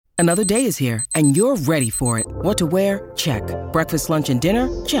Another day is here, and you're ready for it. What to wear? Check. Breakfast, lunch, and dinner?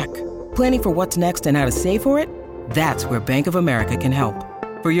 Check. Planning for what's next and how to save for it? That's where Bank of America can help.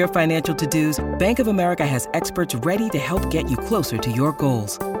 For your financial to-dos, Bank of America has experts ready to help get you closer to your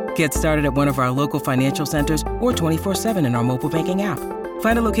goals. Get started at one of our local financial centers or 24/7 in our mobile banking app.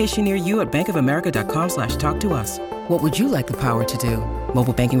 Find a location near you at bankofamerica.com/talktous. What would you like the power to do?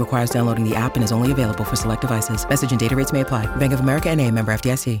 Mobile banking requires downloading the app and is only available for select devices. Message and data rates may apply. Bank of America N.A., member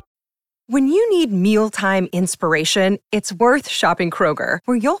FDIC. When you need mealtime inspiration, it's worth shopping Kroger,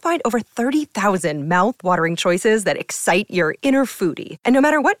 where you'll find over 30,000 mouth-watering choices that excite your inner foodie. And no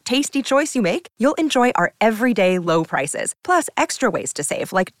matter what tasty choice you make, you'll enjoy our everyday low prices, plus extra ways to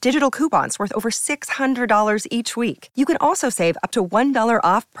save, like digital coupons worth over $600 each week. You can also save up to $1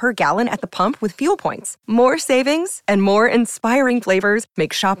 off per gallon at the pump with fuel points. More savings and more inspiring flavors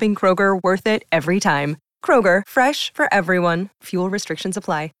make shopping Kroger worth it every time. Kroger, fresh for everyone. Fuel restrictions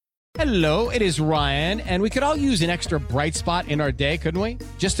apply. Hello, it is Ryan, and we could all use an extra bright spot in our day, couldn't we?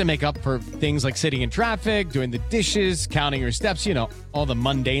 Just to make up for things like sitting in traffic, doing the dishes, counting your steps, you know, all the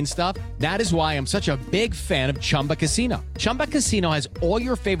mundane stuff. That is why I'm such a big fan of Chumba Casino. Chumba Casino has all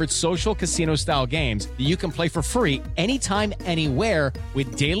your favorite social casino-style games that you can play for free anytime, anywhere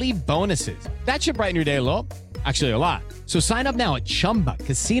with daily bonuses. That should brighten your day a little. Actually, a lot. So sign up now at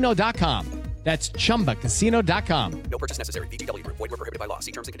ChumbaCasino.com. That's ChumbaCasino.com. No purchase necessary. VGW Group. Void where prohibited by law.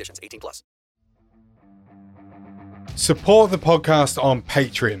 See terms and conditions. 18+. Support the podcast on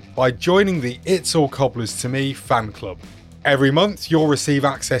Patreon by joining the It's All Cobblers to Me fan club. Every month, you'll receive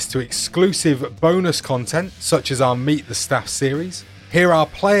access to exclusive bonus content, such as our Meet the Staff series, hear our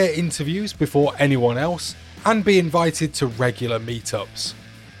player interviews before anyone else, and be invited to regular meetups.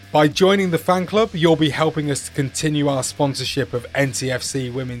 By joining the fan club, you'll be helping us to continue our sponsorship of NTFC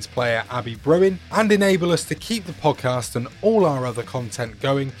women's player Abby Bruin and enable us to keep the podcast and all our other content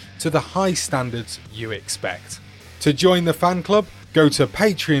going to the high standards you expect. To join the fan club, go to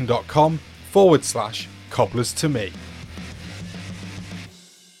patreon.com/cobblers to me.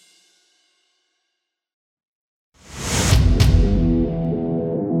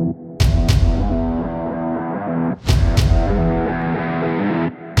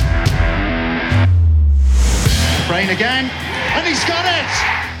 Brain again, and he's got it!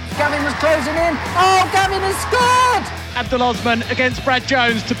 Gavin was closing in. Oh, Gavin has scored! Abdul Osman against Brad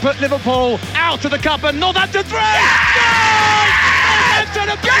Jones to put Liverpool out of the cup, and Northampton 3!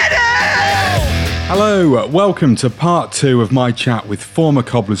 Hello, welcome to part 2 of my chat with former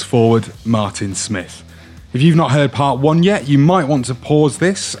Cobblers forward Martin Smith. If you've not heard part 1 yet, you might want to pause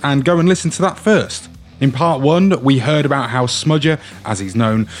this and go and listen to that first. In part 1, we heard about how Smudger, as he's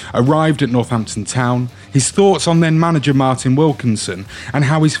known, arrived at Northampton Town, his thoughts on then manager Martin Wilkinson, and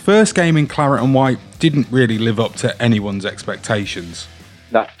how his first game in Claret and White didn't really live up to anyone's expectations.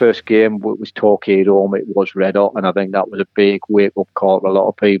 That first game was Torquay at home, it was red hot, and I think that was a big wake-up call for a lot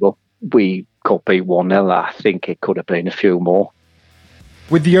of people. We could beat 1-0, I think it could have been a few more.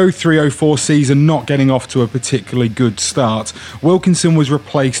 With the 03-04 season not getting off to a particularly good start, Wilkinson was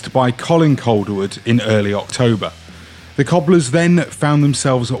replaced by Colin Calderwood in early October. The Cobblers then found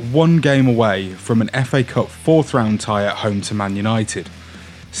themselves one game away from an FA Cup fourth round tie at home to Man United.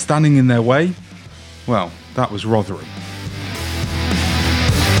 Standing in their way? Well, that was Rotherham.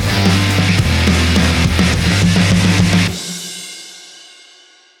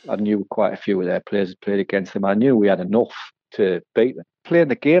 I knew quite a few of their players had played against them. I knew we had enough to beat them. Playing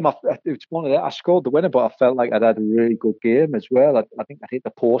the game, it's one of the, I scored the winner, but I felt like I'd had a really good game as well. I think I hit the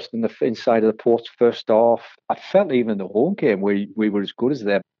post and the inside of the post first off. I felt even in the home game we were as good as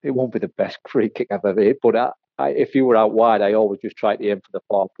them. It won't be the best free kick I've ever hit, but if you were out wide, I always just try to aim for the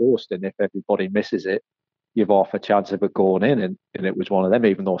far post, and if everybody misses it, you've half a chance of it going in, and it was one of them,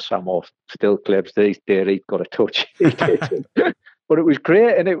 even though Sam Moore still claims these days he'd got a touch. He did. But it was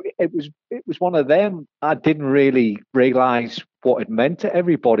great, and it was one of them. I didn't really realise what it meant to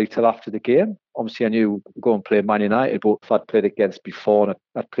everybody till after the game. Obviously, I knew I'd go and play Man United, but if I'd played against before, and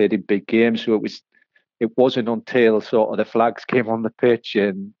I'd played in big games, so it wasn't until sort of the flags came on the pitch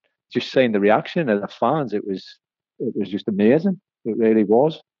and just seeing the reaction of the fans, it was just amazing. It really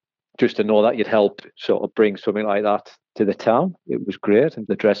was. Just to know that you'd helped sort of bring something like that to the town, it was great. And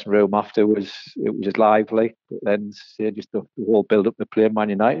the dressing room after was lively. But then just the whole build up to play Man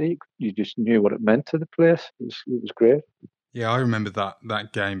United, you just knew what it meant to the place. It was great. Yeah, I remember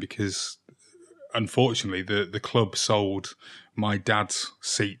that game because unfortunately the club sold my dad's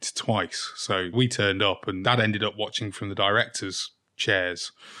seat twice. So we turned up and Dad ended up watching from the director's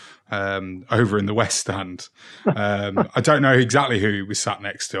chairs. over in the West Stand. I don't know exactly who he was sat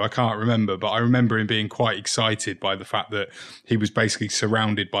next to. I can't remember, but I remember him being quite excited by the fact that he was basically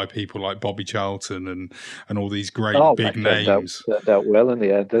surrounded by people like Bobby Charlton and all these great big names. Turned out well in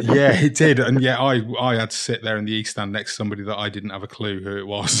the end, didn't it? Yeah, it did. And yeah, I had to sit there in the East Stand next to somebody that I didn't have a clue who it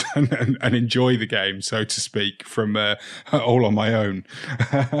was and enjoy the game, so to speak, from all on my own.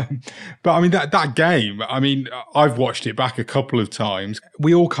 But I mean, that game, I mean, I've watched it back a couple of times.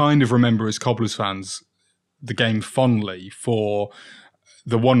 We all kind of remember as Cobblers fans the game fondly for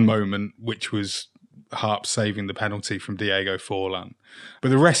the one moment, which was Harp saving the penalty from Diego Forlan. But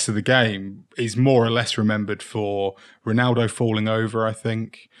the rest of the game is more or less remembered for Ronaldo falling over, I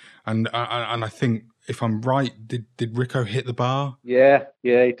think. And I think, if I'm right, did Rico hit the bar? Yeah, he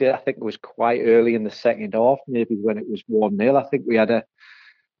did. I think it was quite early in the second half, maybe when it was 1-0. I think we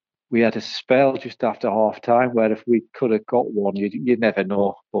had a spell just after half time where if we could have got one, you never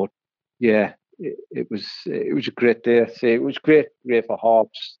know. But yeah, it was a great day. It was great for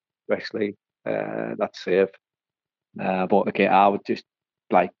Harps, especially that save. But again, I would just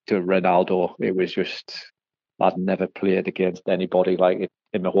like to Ronaldo. It was just, I'd never played against anybody like it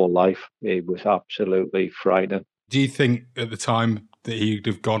in my whole life. It was absolutely frightening. Do you think at the time that he'd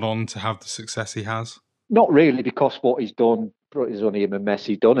have gone on to have the success he has? Not really, because what he's done, it's only him and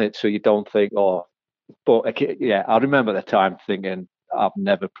Messi done it, so you don't think, oh. But yeah, I remember the time thinking, I've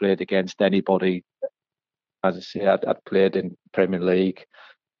never played against anybody. As I say, I'd played in Premier League,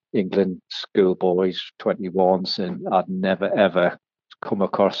 England schoolboys, 21s, and I'd never ever come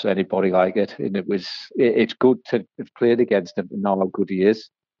across anybody like it. And it's good to have played against him and know how good he is.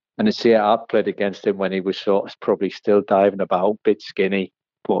 And I say I'd played against him when he was sort of probably still diving about, bit skinny.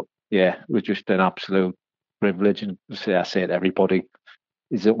 But yeah, it was just an absolute privilege. And I say to everybody,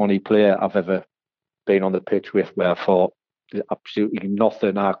 he's the only player I've ever been on the pitch with where I thought there's absolutely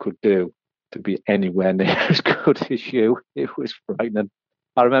nothing I could do to be anywhere near as good as you. It was frightening.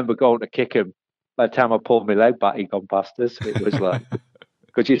 I remember going to kick him. By the time I pulled my leg back, he'd gone past us. It was like,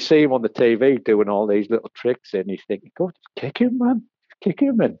 because you see him on the TV doing all these little tricks, and you think, God, kick him, man, kick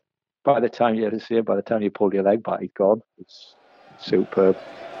him. And by the time you pull your leg back, he's gone. It's superb.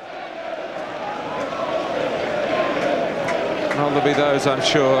 Well, there'll be those, I'm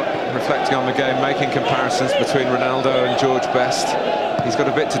sure, reflecting on the game, making comparisons between Ronaldo and George Best. He's got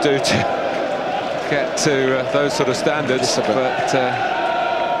a bit to do to get to those sort of standards, but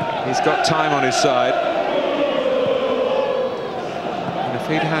he's got time on his side. And if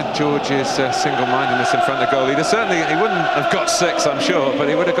he'd had George's single-mindedness in front of goal, he wouldn't have got 6, I'm sure, but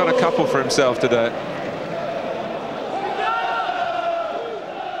he would have got a couple for himself today.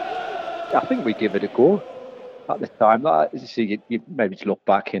 I think we give it a go at the time. You maybe look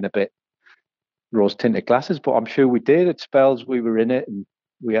back in a bit rose-tinted glasses, but I'm sure we did. At spells we were in it, and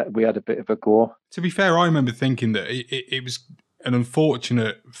we had a bit of a go. To be fair, I remember thinking that it was an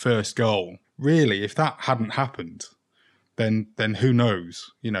unfortunate first goal. Really, if that hadn't happened, then who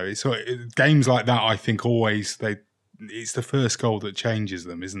knows? You know, games like that, I think always it's the first goal that changes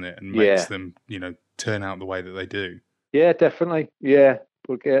them, isn't it? And makes them, turn out the way that they do. Yeah, definitely. Yeah.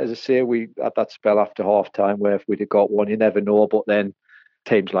 But as I say, we had that spell after half time where if we'd have got one, you never know. But then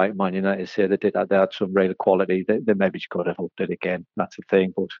teams like Man United say they had some real quality. They maybe just could have upped it again. That's the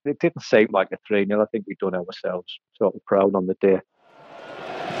thing. But it didn't seem like a 3-0. I think we've done ourselves sort of proud on the day.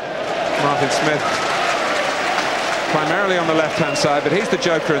 Martin Smith, primarily on the left-hand side, but he's the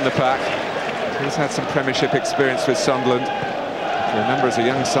joker in the pack. He's had some Premiership experience with Sunderland. I remember as a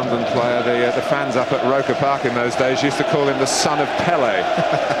young Sunderland player, the fans up at Roker Park in those days used to call him the son of Pele.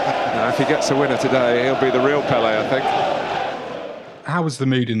 Now, if he gets a winner today, he'll be the real Pele, I think. How was the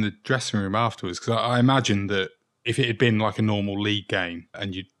mood in the dressing room afterwards? Because I imagine that if it had been like a normal league game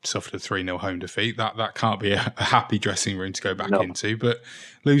and you'd suffered a 3-0 home defeat, that can't be a happy dressing room to go back into. But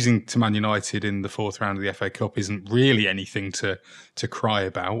losing to Man United in the 4th round of the FA Cup isn't really anything to cry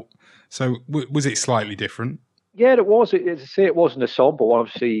about. So was it slightly different? Yeah, it was. As I say, it wasn't a somber one.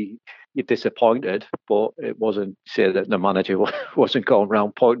 Obviously, you're disappointed, but it wasn't, say, that the manager wasn't going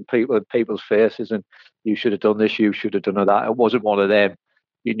around pointing people in people's faces and you should have done this, you should have done that. It wasn't one of them.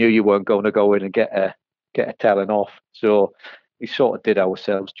 You knew you weren't going to go in and get a telling off. So we sort of did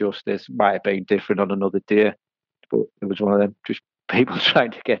ourselves justice. Might have been different on another day, but it was one of them just people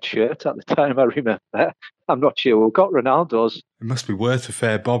trying to get shirts at the time. I remember that. I'm not sure we've got Ronaldo's. It must be worth a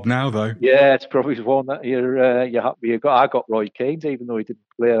fair bob now, though. Yeah, it's probably one that you're happy you got. I got Roy Keane's, even though he didn't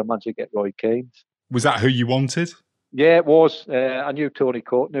play. I managed to get Roy Keane's. Was that who you wanted? Yeah, it was. I knew Tony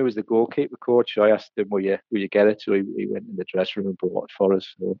Courtney was the goalkeeper coach, so I asked him, will you get it? So he went in the dressing room and bought it for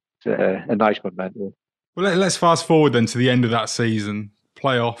us. So it's a nice memento. Well, let's fast forward then to the end of that season.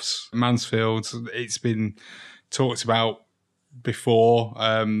 playoffs, Mansfield, it's been talked about before.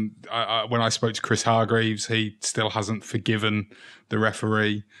 When I spoke to Chris Hargreaves, he still hasn't forgiven the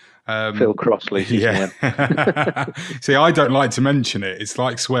referee. Phil Crossley. Yeah. See, I don't like to mention it. It's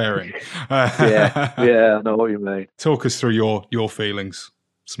like swearing. Yeah, I know what you mean. Talk us through your feelings,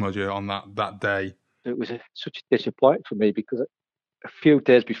 Smudger, on that day. It was such a disappointment for me because a few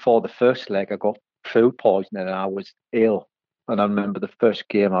days before the first leg, I got food poisoning and I was ill. And I remember the first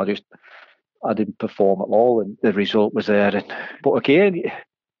game, I didn't perform at all, and the result was there. But again,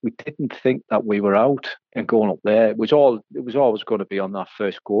 we didn't think that we were out and going up there. It was always going to be on that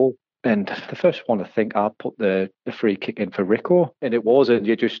first goal. And the first one, I think I put the free kick in for Rico, and it was, and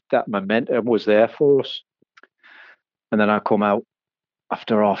that momentum was there for us. And then I come out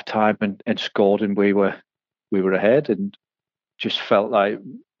after half time and scored, and we were ahead, and just felt like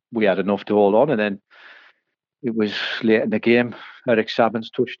we had enough to hold on. And then it was late in the game. Eric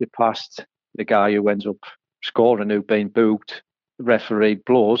Sabbins touched it past the guy who ends up scoring, who'd been booked. The referee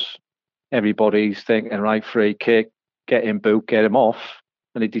blows. Everybody's thinking, right, free kick, get him booked, get him off.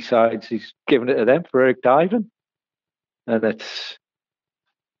 And he decides he's giving it to them for Eric diving. And it's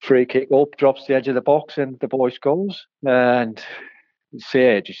free kick up, drops the edge of the box, and the boy scores. And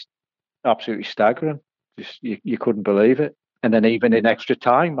just absolutely staggering. Just you couldn't believe it. And then even in extra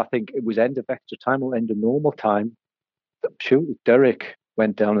time, I think it was end of extra time or end of normal time, Derek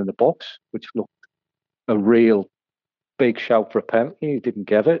went down in the box, which looked a real big shout for a penalty. He didn't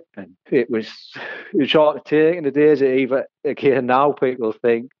give it, and it was hard to take in the days. Even again now, people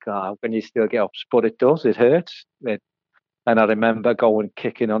think, when you still get up, but it does. It hurts. And I remember going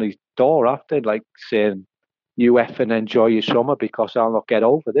kicking on his door after, like saying, "You effing enjoy your summer because I'll not get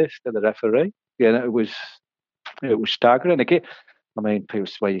over this," to the referee. Yeah, it was staggering. Again, I mean, people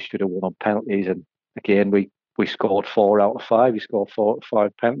say you should have won on penalties, and again, we scored 4 out of 5. You scored 4 out of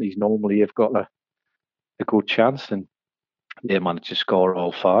 5 penalties. Normally, you've got a good chance, and they managed to score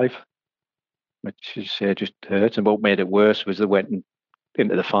all 5, which is just hurt. And what made it worse was they went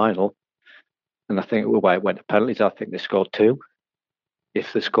into the final, and I think it went to penalties. I think they scored 2.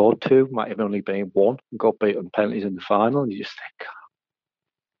 If they scored 2, might have only been 1 and got beat on penalties in the final. And you just think,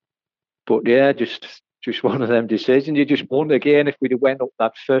 but yeah, just one of them decisions. You just wonder again if we'd have went up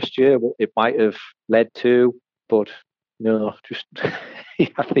that first year, what it might have led to. But no, just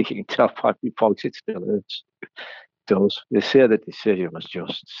I think you can tell by my voice it still hurts. It does. They say the decision was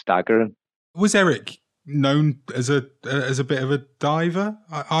just staggering. Was Eric known as a bit of a diver?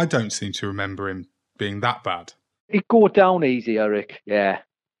 I don't seem to remember him being that bad. He'd go down easy, Eric. Yeah.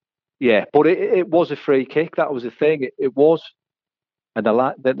 But it was a free kick. That was the thing. It was. And the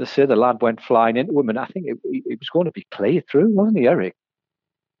lad went flying into him, and I think it was going to be clear through, wasn't he, Eric?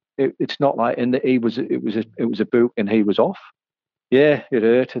 It's not like it was a boot and he was off. Yeah, it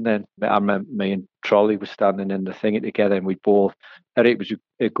hurt. And then I remember me and Trolley were standing in the thing together, and we both. Eric was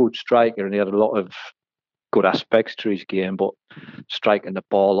a good striker, and he had a lot of good aspects to his game, but striking the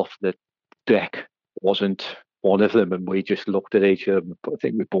ball off the deck wasn't one of them. And we just looked at each other. I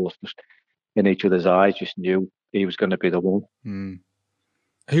think we both, just in each other's eyes, just knew he was going to be the one. Mm.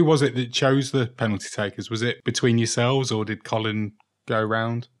 Who was it that chose the penalty takers? Was it between yourselves, or did Colin go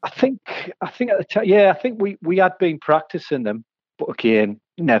round? I think at the time, I think we had been practicing them, but again,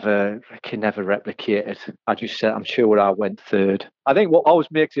 never replicated. I just said, I'm sure I went third. I think what always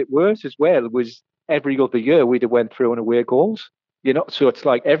makes it worse as well was every other year we'd have went through and away goals. So it's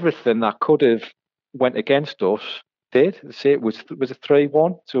like everything that could have went against us did. Say it was a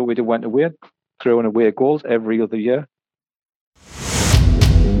 3-1, so we'd have went away through and away goals every other year.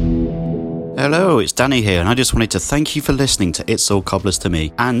 Hello, it's Danny here, and I just wanted to thank you for listening to It's All Cobblers to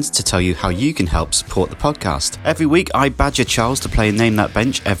Me, and to tell you how you can help support the podcast. Every week I badger Charles to play Name That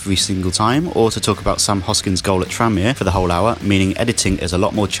Bench every single time, or to talk about Sam Hoskins' goal at Tranmere for the whole hour, meaning editing is a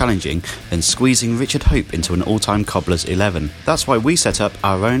lot more challenging than squeezing Richard Hope into an all-time Cobblers 11. That's why we set up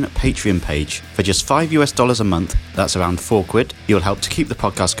our own Patreon page. For just $5 a month, that's around £4, you'll help to keep the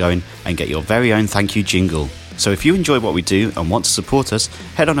podcast going and get your very own thank you jingle. So if you enjoy what we do and want to support us,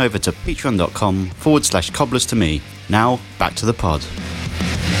 head on over to patreon.com/cobblers to me. Now, back to the pod.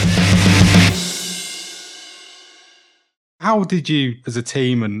 How did you, as a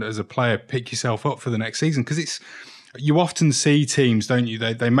team and as a player, pick yourself up for the next season? Because you often see teams, don't you?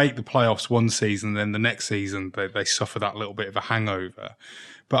 They make the playoffs one season, then the next season they suffer that little bit of a hangover.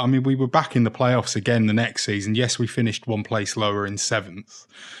 But I mean, we were back in the playoffs again the next season. Yes, we finished one place lower in 7th,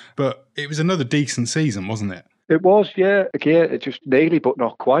 but it was another decent season, wasn't it? It was, yeah. Again, it just nearly, but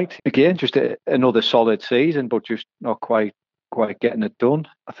not quite. Again, just another solid season, but just not quite getting it done.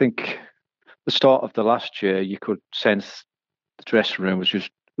 I think the start of the last year, you could sense the dressing room it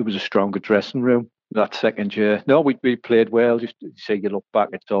was a stronger dressing room that second year. No, we played well. Just you say you look back,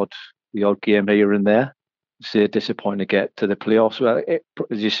 it's the odd game here and there. Say disappointing to get to the playoffs. Well,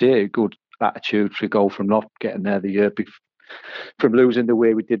 as you say, a good attitude to go from not getting there the year before, from losing the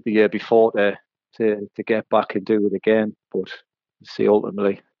way we did the year before to get back and do it again. But see,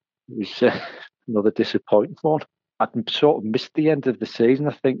 ultimately, it was another disappointing one. I'd sort of missed the end of the season,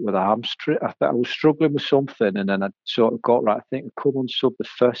 I think, with a hamstring. I thought I was struggling with something, and then I sort of got right. I think I come on sub the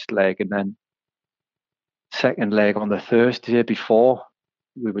first leg, and then second leg on the Thursday before,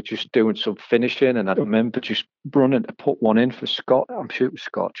 we were just doing some finishing, and I remember just running to put one in for Scott. I'm sure it was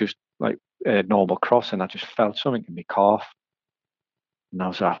Scott, just like a normal cross, and I just felt something in my calf. And I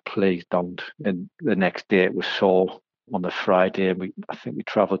was like, please don't. And the next day it was sore on the Friday, and I think we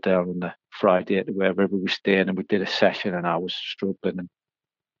travelled down on the Friday to wherever we were staying, and we did a session, and I was struggling, and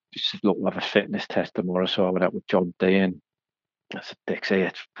just said, look, we'll have a fitness test tomorrow. So I went out with John Dean. I said, Dixie,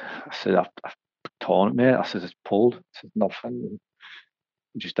 I said, I've torn it, mate. I said, it's pulled. I said, nothing.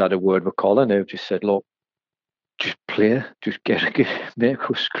 We just had a word with Colin, who just said, look, just play, just make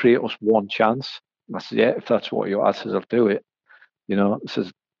us, create us one chance. And I said, yeah, if that's what you are, I says, I'll do it. You know, I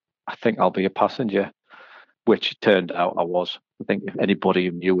says, I think I'll be a passenger, which it turned out I was. I think if anybody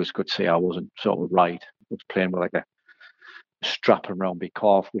who knew us could say I wasn't sort of right. I was playing with like a strap around my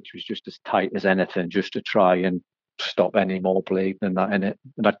calf, which was just as tight as anything, just to try and stop any more bleeding and that in it.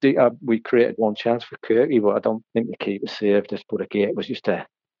 And we created one chance for Kirky, but I don't think the keeper saved us. But again, it was just I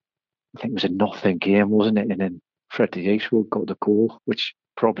think it was a nothing game, wasn't it? And then Freddie Eastwood got the goal, which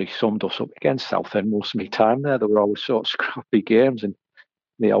probably summed us up against Southend most of my time there. They were always sort of scrappy games, and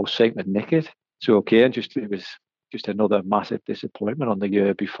they always seemed to nick it. So again, it was just another massive disappointment on the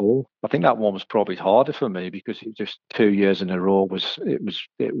year before. I think that one was probably harder for me because it just 2 years in a row was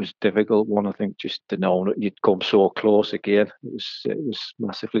difficult one. I think just to know that you'd come so close again, it was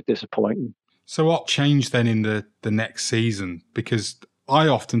massively disappointing. So what changed then in the next season? Because I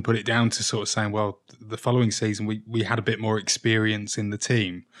often put it down to sort of saying, well, the following season we had a bit more experience in the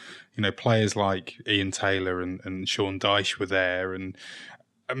team. You know, players like Ian Taylor and Sean Dyche were there, and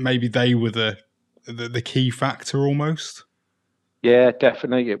maybe they were the key factor almost. Yeah,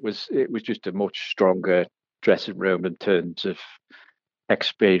 definitely. It was just a much stronger dressing room in terms of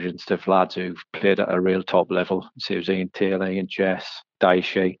experience of lads who've played at a real top level. So it was Ian Taylor, Ian Jess,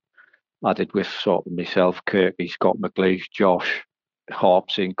 Dyche, added with sort of myself, Kirky, Scott McLeish, Josh,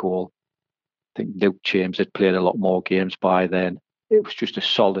 Harps in goal. I think Luke James had played a lot more games by then. It was just a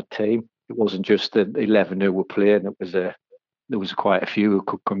solid team. It wasn't just the 11 who were playing. There was quite a few who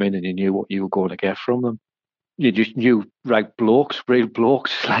could come in and you knew what you were going to get from them. You just knew, right, real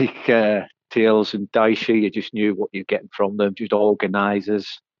blokes like Tails and Dyche. You just knew what you're getting from them, just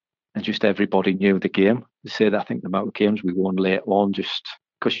organisers, and just everybody knew the game. They said, I think the amount of games we won later on, just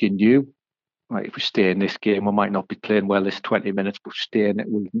because you knew, like, if we stay in this game, we might not be playing well this 20 minutes, but stay in it,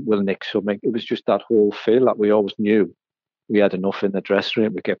 we'll nick something. It was just that whole feel that we always knew we had enough in the dressing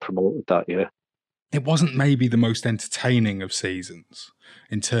room to get promoted that year. It wasn't maybe the most entertaining of seasons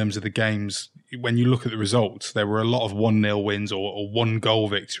in terms of the games. When you look at the results, there were a lot of 1-0 wins or 1-goal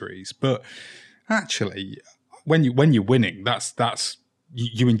victories. But actually, when you're winning, that's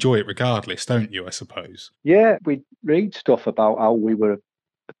you enjoy it regardless, don't you, I suppose? Yeah, we read stuff about how we were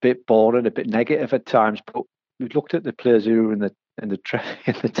a bit boring, a bit negative at times, but we looked at the players who were in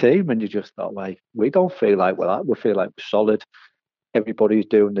the team, and you just thought, like, we don't feel like we're that. We feel like we're solid. Everybody's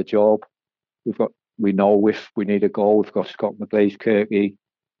doing the job. We know if we need a goal, we've got Scott McLeish, Kirky,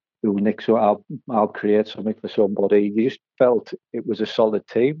 who nicks, so I'll create something for somebody. You just felt it was a solid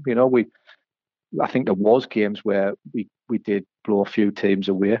team. You know, I think there was games where we did blow a few teams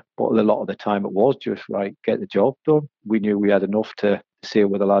away, but a lot of the time it was just, right, get the job done. We knew we had enough to say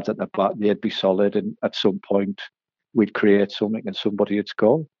with the lads at the back, they'd be solid, and at some point we'd create something and somebody would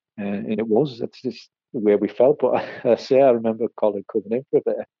score. And that's just the way we felt. But I remember Colin coming in for a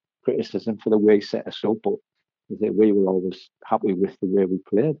bit of criticism for the way he set us up, but we were always happy with the way we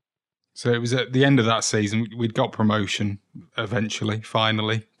played. So it was at the end of that season, we'd got promotion eventually,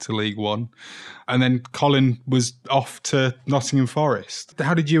 finally, to League One. And then Colin was off to Nottingham Forest.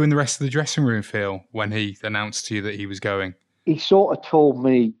 How did you and the rest of the dressing room feel when he announced to you that he was going? He sort of told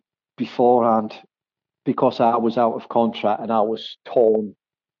me beforehand, because I was out of contract and I was torn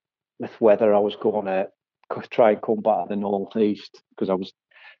with whether I was going to try and come back to the North East, because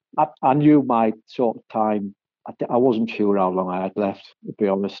I knew my sort of time. I wasn't sure how long I had left, to be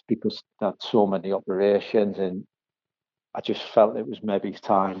honest, because I had so many operations, and I just felt it was maybe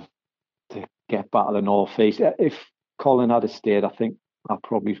time to get back to the North East. If Colin had stayed, I think I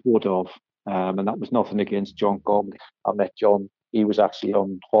probably would have. And that was nothing against John Gormley. I met John. He was actually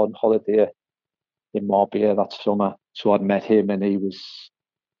on holiday in Marbella that summer, so I'd met him, and he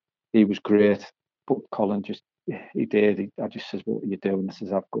was great. But Colin I just says, "What are you doing?" I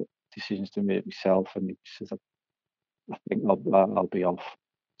says, "I've got decisions to make myself," and he says, "I think I'll be off."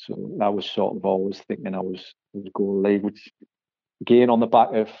 So I was sort of always thinking I was going to leave, which again on the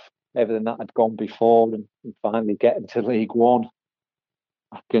back of everything that had gone before, and finally getting to League One.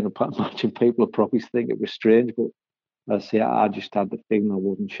 I can imagine people would probably think it was strange, but I say I just had the feeling I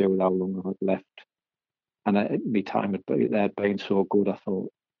wasn't sure how long I had left, and my time had been so good. I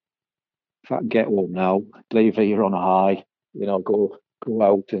thought, if I can get home now, leave here on a high, go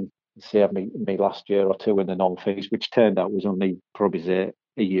out and save me last year or two in the North East, which turned out was only probably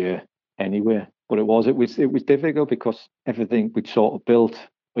a year anyway. But it was difficult because everything we'd sort of built.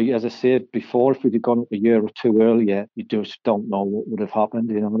 But as I said before, if we'd have gone up a year or two earlier, you just don't know what would have happened.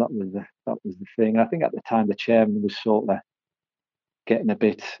 That was the thing. I think at the time the chairman was sort of getting a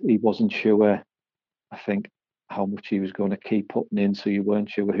bit. He wasn't sure. I think how much he was going to keep putting in, so you weren't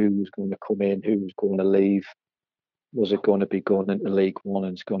sure who was going to come in, who was going to leave. Was it going to be going into League One,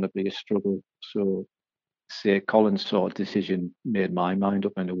 and it's going to be a struggle? So, Colin's sort of decision made my mind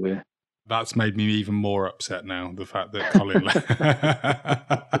up in a way. That's made me even more upset now, the fact that Colin left.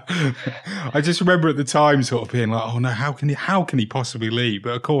 I just remember at the time sort of being like, oh no, how can he possibly leave?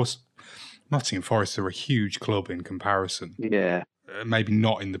 But of course, Nottingham Forest are a huge club in comparison. Yeah. Maybe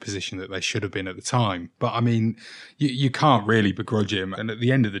not in the position that they should have been at the time. But I mean, you can't really begrudge him. And at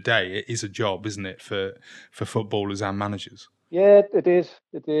the end of the day, it is a job, isn't it, for footballers and managers? Yeah, it is.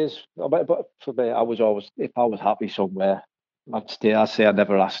 It is. But for me, I was always, if I was happy somewhere, I'd stay. I say I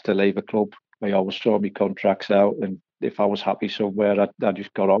never asked to leave a club. I always throw my contracts out, and if I was happy somewhere, I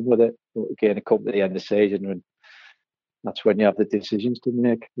just got on with it. But again, it come to the end of the season, and that's when you have the decisions to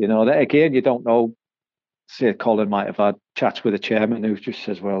make. Again, you don't know. Say Colin might have had chats with the chairman who just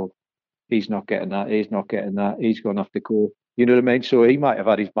says, "Well, he's not getting that. He's not getting that. He's going to have to go." You know what I mean? So he might have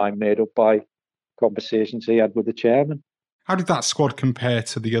had his mind made up by conversations he had with the chairman. How did that squad compare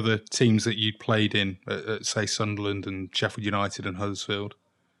to the other teams that you'd played in, at say, Sunderland and Sheffield United and Huddersfield?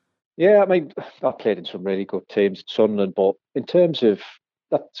 Yeah, I mean, I played in some really good teams at Sunderland, but in terms of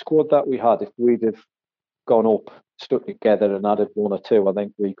that squad that we had, if we'd have gone up, stuck together and added one or two, I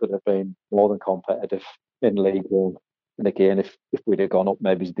think we could have been more than competitive in League One. And again, if we'd have gone up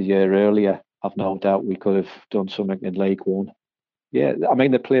maybe the year earlier, I've no doubt we could have done something in League One. Yeah, I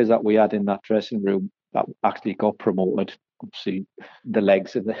mean, the players that we had in that dressing room that actually got promoted, obviously the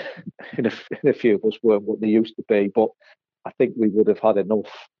legs in a few of us weren't what they used to be, but I think we would have had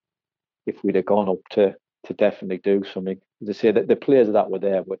enough if we'd have gone up to definitely do something. As I say, the players that were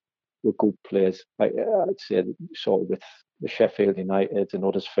there were good players. I'd say sort of with the Sheffield United and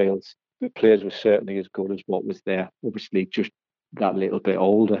Huddersfields, the players were certainly as good as what was there. Obviously, just that little bit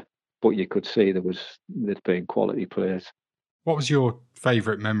older, but you could see there'd been quality players. What was your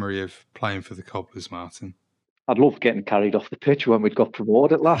favourite memory of playing for the Cobblers, Martin? I'd love getting carried off the pitch when we'd got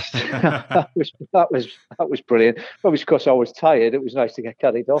promoted at last. that was brilliant. Probably because I was tired. It was nice to get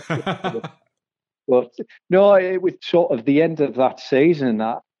carried off. But no, it was sort of the end of that season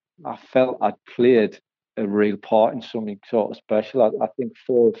that I felt I'd played a real part in something sort of special. I think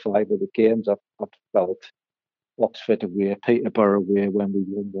 4 or 5 of the games I felt Oxford away, Peterborough away when we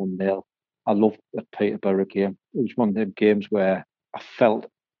won 1-0. I loved the Peterborough game. It was one of them games where I felt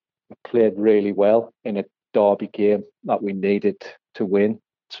I played really well in a derby game that we needed to win.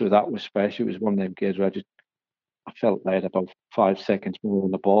 So that was special. It was one of them games where I felt I had about 5 seconds more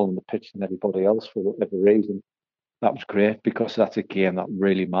on the ball on the pitch than everybody else for whatever reason. That was great because that's a game that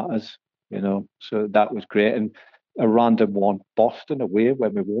really matters, So that was great. And a random one, Boston away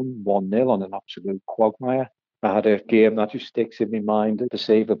when we won 1-0 on an absolute quagmire. I had a game that just sticks in my mind.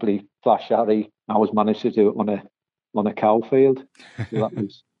 Perceivably, Flash Harry, I was managed to do it on a cow field. So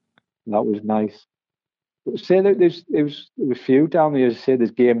that was nice. But say that there was a few down there. Say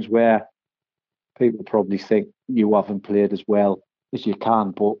there's games where people probably think you haven't played as well as you can,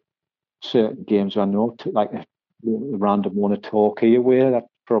 but certain games I know, like a random one at Torquay away, that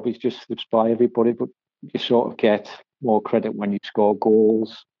probably just slips by everybody. But you sort of get more credit when you score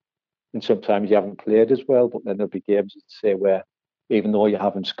goals. And sometimes you haven't played as well, but then there'll be games, say, where even though you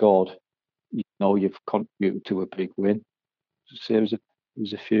haven't scored, you've contributed to a big win. So there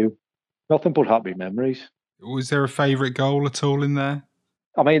was a few. Nothing but happy memories. Was there a favourite goal at all in there?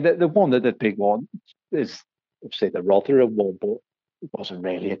 I mean, the big one is, obviously, the Rotherham one, but it wasn't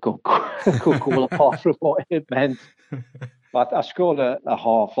really a good goal apart from what it meant. But I scored a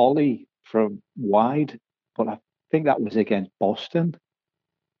half volley from wide, but I think that was against Boston.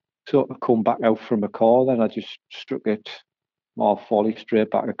 sort of come back out from a corner, and I just struck it more volley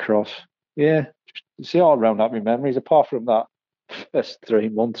straight back across. Yeah, just all round happy memories. Apart from that first 3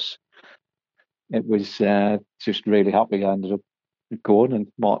 months, it was just really happy I ended up going, and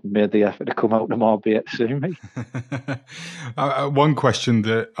Martin made the effort to come out to Marbella to see me. One question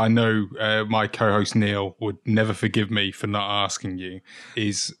that I know my co-host Neil would never forgive me for not asking you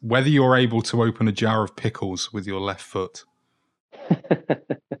is whether you're able to open a jar of pickles with your left foot.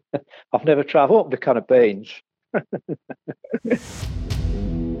 I've never tried. I've opened a can of beans.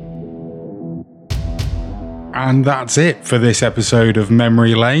 And that's it for this episode of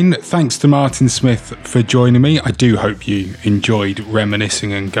Memory Lane. Thanks to Martin Smith for joining me. I do hope you enjoyed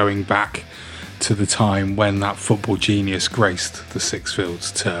reminiscing and going back to the time when that football genius graced the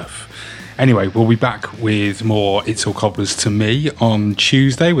Sixfields turf. Anyway, we'll be back with more It's All Cobblers to Me on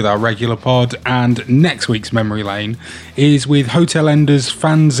Tuesday with our regular pod, and next week's Memory Lane is with Hotel Enders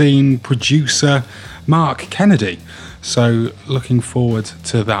fanzine producer Mark Kennedy. So looking forward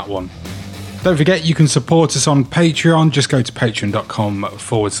to that one. Don't forget, you can support us on Patreon. Just go to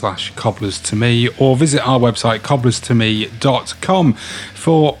patreon.com/cobblers to me or visit our website cobblerstome.com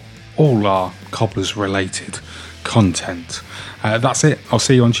for all our Cobblers related content. That's it. I'll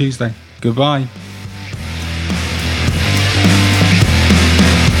see you on Tuesday. Goodbye.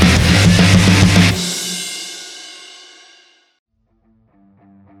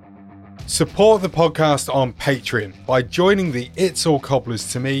 Support the podcast on Patreon by joining the It's All Cobblers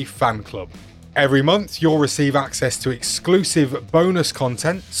to Me fan club. Every month, you'll receive access to exclusive bonus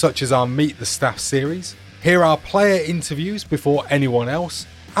content, such as our Meet the Staff series, hear our player interviews before anyone else,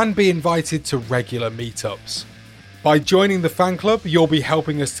 and be invited to regular meetups. By joining the fan club, you'll be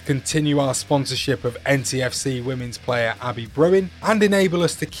helping us to continue our sponsorship of NTFC women's player Abby Bruin and enable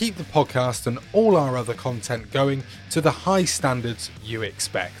us to keep the podcast and all our other content going to the high standards you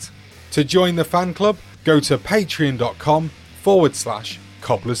expect. To join the fan club, go to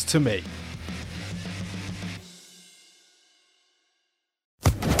patreon.com/cobblers to me.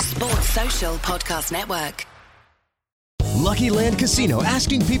 Sports Social Podcast Network. Lucky Land Casino,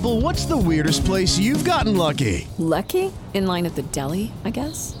 asking people, what's the weirdest place you've gotten lucky? Lucky? In line at the deli, I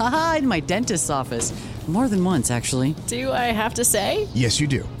guess? Aha, in my dentist's office. More than once, actually. Do I have to say? Yes, you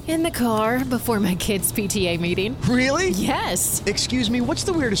do. In the car before my kids' PTA meeting. Really? Yes. Excuse me, what's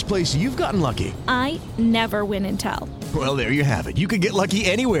the weirdest place you've gotten lucky? I never win and tell. Well, there you have it. You can get lucky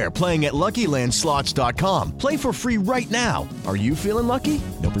anywhere, playing at LuckyLandSlots.com. Play for free right now. Are you feeling lucky?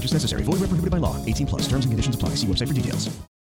 No purchase necessary. Void where prohibited by law. 18+. Terms and conditions apply. See website for details.